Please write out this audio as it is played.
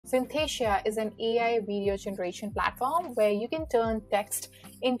Synthesia is an AI video generation platform where you can turn text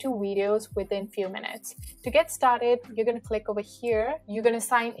into videos within few minutes. To get started, you're going to click over here. You're going to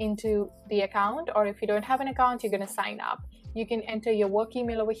sign into the account, or if you don't have an account, you're going to sign up. You can enter your work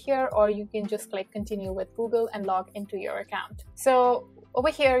email over here, or you can just click continue with Google and log into your account. So over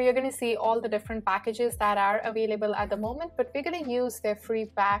here, you're going to see all the different packages that are available at the moment, but we're going to use their free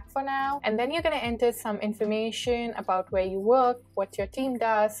pack for now. And then you're going to enter some information about where you work, what your team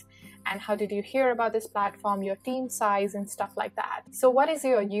does, and how did you hear about this platform, your team size, and stuff like that. So what is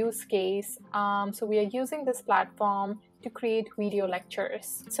your use case? So we are using this platform to create video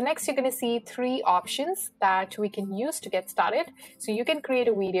lectures. So next you're going to see 3 options that we can use to get started. So you can create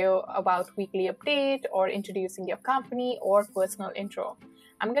a video about weekly update or introducing your company or personal intro.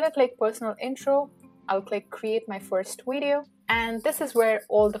 I'm going to click personal intro. I'll click create my first video. And this is where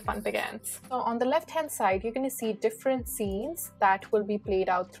all the fun begins. So on the left hand side, you're going to see different scenes that will be played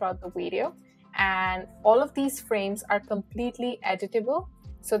out throughout the video. And all of these frames are completely editable.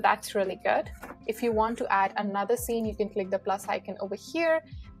 So that's really good. If you want to add another scene, you can click the plus icon over here.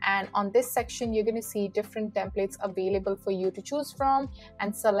 And on this section, you're going to see different templates available for you to choose from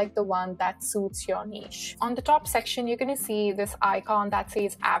and select the one that suits your niche. On the top section, you're going to see this icon that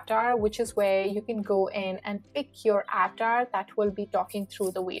says avatar, which is where you can go in and pick your avatar that will be talking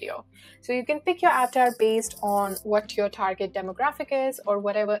through the video. So you can pick your avatar based on what your target demographic is, or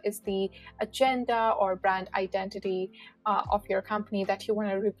whatever is the agenda or brand identity of your company that you want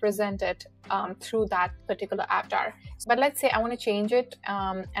to represent it through that particular avatar. But let's say I want to change it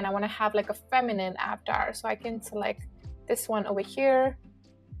and I want to have like a feminine avatar. So I can select this one over here.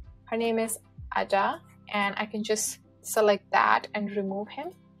 Her name is Ada, and I can just select that and remove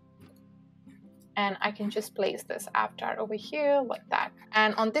him. And I can just place this avatar over here like that.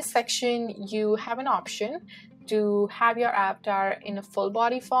 And on this section, you have an option to have your avatar in a full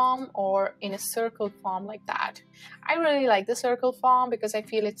body form or in a circle form like that. I really like the circle form because I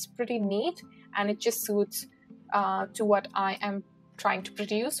feel it's pretty neat and it just suits to what I am trying to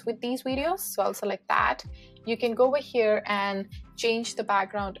produce with these videos. So I'll select that. You can go over here and change the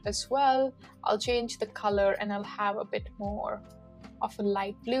background as well. I'll change the color and I'll have a bit more of a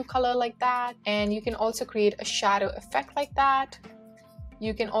light blue color like that. And you can also create a shadow effect like that.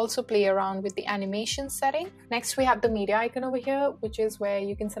 You can also play around with the animation setting. Next, we have the media icon over here, which is where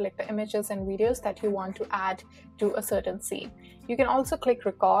you can select the images and videos that you want to add to a certain scene. You can also click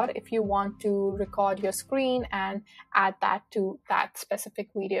record if you want to record your screen and add that to that specific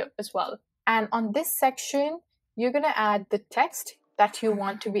video as well. And on this section, you're going to add the text that you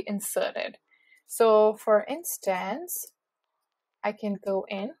want to be inserted. So for instance, I can go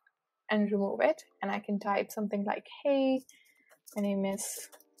in and remove it, and I can type something like, hey, my name is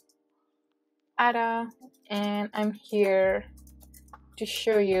Ada, and I'm here to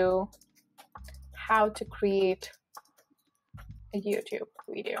show you how to create a YouTube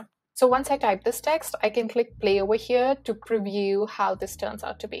video. So once I type this text, I can click play over here to preview how this turns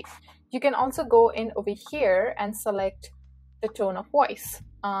out to be. You can also go in over here and select the tone of voice,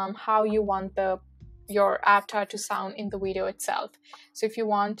 how you want your avatar to sound in the video itself. So if you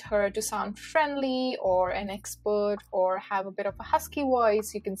want her to sound friendly or an expert or have a bit of a husky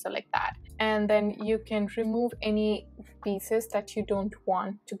voice, you can select that. And then you can remove any pieces that you don't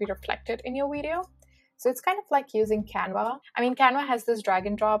want to be reflected in your video. So it's kind of like using Canva. I mean, Canva has this drag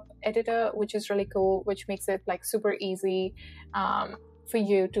and drop editor, which is really cool, which makes it like super easy for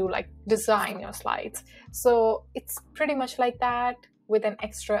you to like design your slides. So it's pretty much like that, with an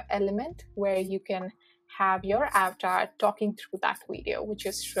extra element where you can have your avatar talking through that video, which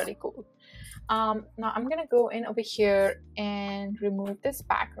is really cool. Now I'm gonna go in over here and remove this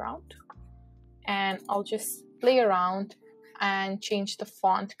background, and I'll just play around and change the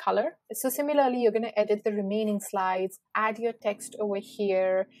font color. So similarly, you're gonna edit the remaining slides, add your text over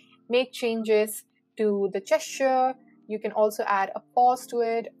here, make changes to the gesture. You can also add a pause to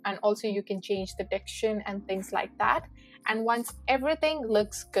it, and also you can change the diction and things like that. And once everything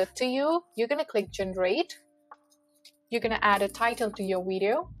looks good to you, you're going to click generate. You're going to add a title to your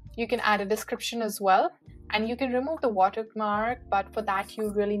video. You can add a description as well, and you can remove the watermark, but for that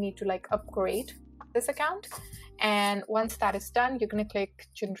you really need to like upgrade this account. And once that is done, you're going to click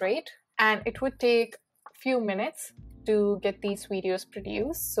generate, and it would take a few minutes to get these videos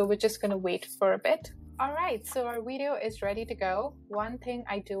produced. So we're just going to wait for a bit. Alright, so our video is ready to go. One thing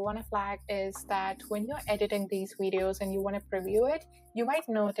I do want to flag is that when you're editing these videos and you want to preview it, you might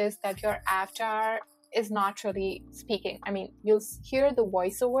notice that your avatar is not really speaking. I mean, you'll hear the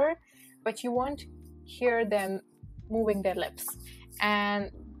voiceover, but you won't hear them moving their lips.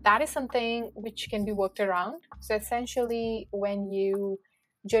 And that is something which can be worked around. So essentially, when you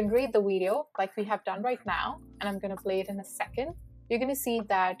generate the video like we have done right now, and I'm going to play it in a second, you're going to see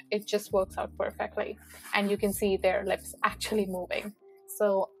that it just works out perfectly. And you can see their lips actually moving.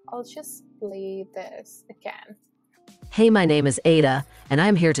 So I'll just play this again. Hey, my name is Ada, and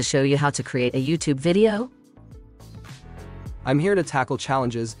I'm here to show you how to create a YouTube video. I'm here to tackle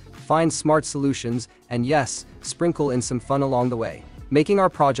challenges, find smart solutions, and yes, sprinkle in some fun along the way. Making our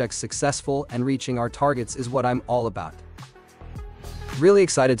projects successful and reaching our targets is what I'm all about. Really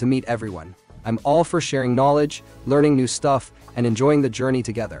excited to meet everyone. I'm all for sharing knowledge, learning new stuff, and enjoying the journey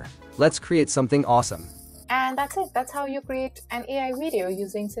together. Let's create something awesome. And that's it. That's how you create an AI video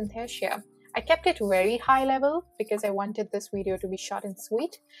using Synthesia. I kept it very high level because I wanted this video to be short and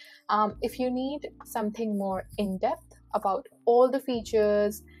sweet. If you need something more in-depth about all the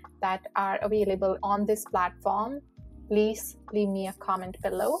features that are available on this platform, please leave me a comment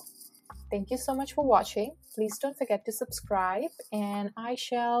below. Thank you so much for watching. Please don't forget to subscribe, and I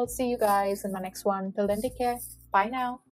shall see you guys in my next one. Till then, take care. Bye now.